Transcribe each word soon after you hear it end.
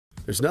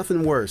There's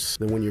nothing worse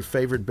than when your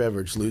favorite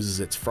beverage loses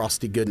its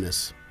frosty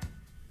goodness.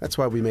 That's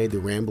why we made the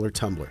Rambler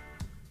Tumbler.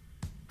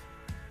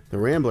 The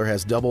Rambler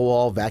has double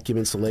wall vacuum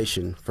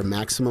insulation for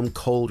maximum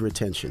cold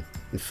retention.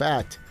 In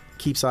fact, it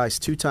keeps ice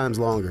 2 times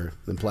longer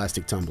than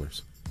plastic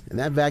tumblers. And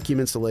that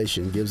vacuum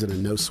insulation gives it a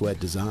no-sweat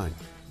design.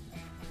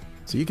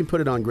 So you can put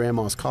it on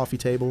grandma's coffee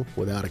table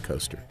without a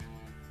coaster.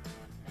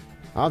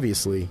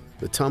 Obviously,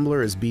 the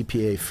tumbler is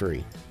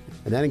BPA-free,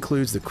 and that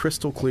includes the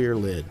crystal clear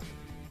lid.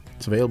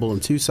 It's available in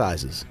 2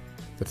 sizes,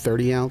 the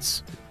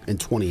 30-ounce and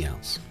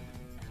 20-ounce.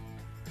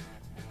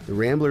 The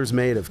Rambler is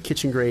made of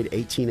kitchen-grade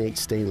 18H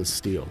stainless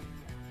steel,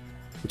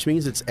 which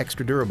means it's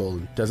extra durable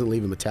and doesn't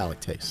leave a metallic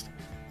taste.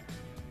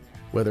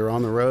 Whether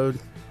on the road,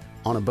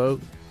 on a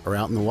boat, or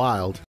out in the wild,